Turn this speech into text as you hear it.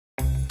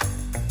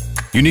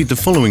You need the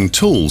following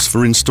tools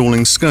for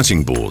installing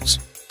skirting boards: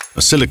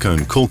 a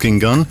silicone caulking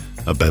gun,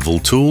 a bevel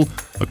tool,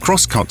 a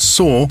crosscut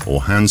saw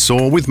or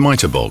handsaw with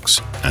mitre box,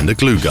 and a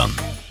glue gun.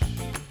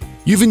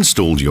 You've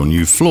installed your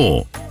new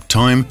floor.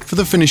 Time for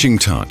the finishing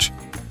touch.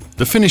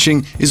 The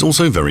finishing is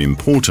also very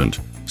important,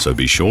 so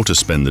be sure to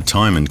spend the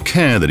time and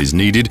care that is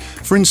needed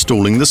for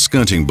installing the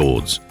skirting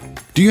boards.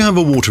 Do you have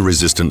a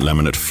water-resistant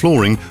laminate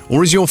flooring,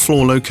 or is your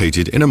floor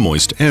located in a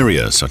moist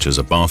area such as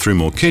a bathroom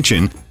or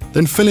kitchen?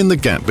 Then fill in the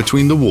gap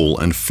between the wall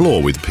and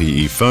floor with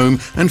PE foam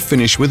and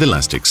finish with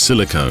elastic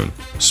silicone.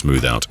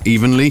 Smooth out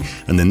evenly,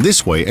 and then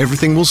this way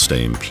everything will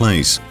stay in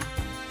place.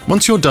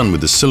 Once you're done with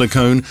the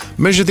silicone,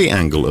 measure the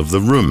angle of the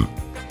room.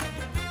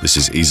 This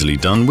is easily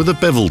done with a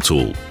bevel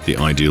tool, the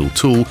ideal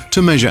tool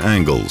to measure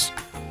angles.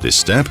 This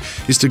step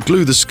is to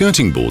glue the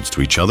skirting boards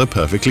to each other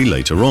perfectly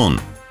later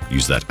on.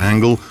 Use that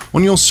angle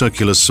on your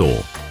circular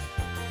saw.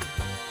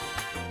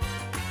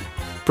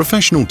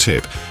 Professional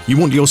tip: you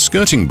want your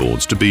skirting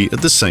boards to be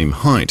at the same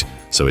height,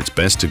 so it's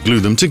best to glue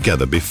them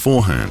together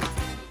beforehand.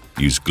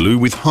 Use glue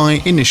with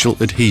high initial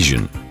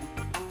adhesion.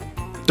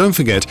 Don't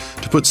forget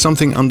to put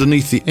something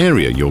underneath the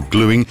area you're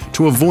gluing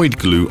to avoid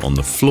glue on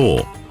the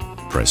floor.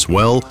 Press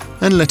well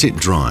and let it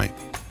dry.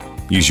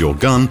 Use your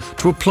gun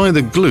to apply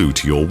the glue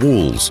to your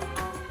walls.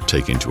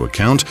 Take into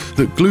account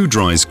that glue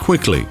dries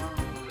quickly.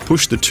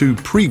 Push the two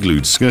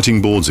pre-glued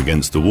skirting boards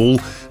against the wall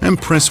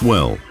and press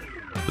well.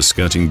 The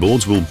skirting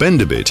boards will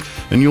bend a bit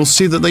and you'll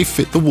see that they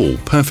fit the wall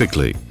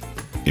perfectly.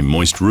 In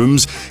moist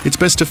rooms, it's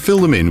best to fill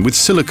them in with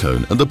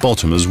silicone at the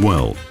bottom as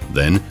well.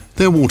 Then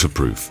they're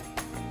waterproof.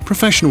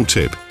 Professional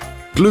tip: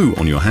 glue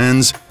on your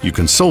hands. You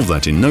can solve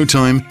that in no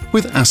time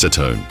with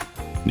acetone.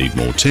 Need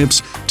more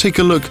tips? Take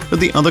a look at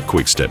the other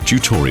quick step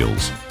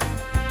tutorials.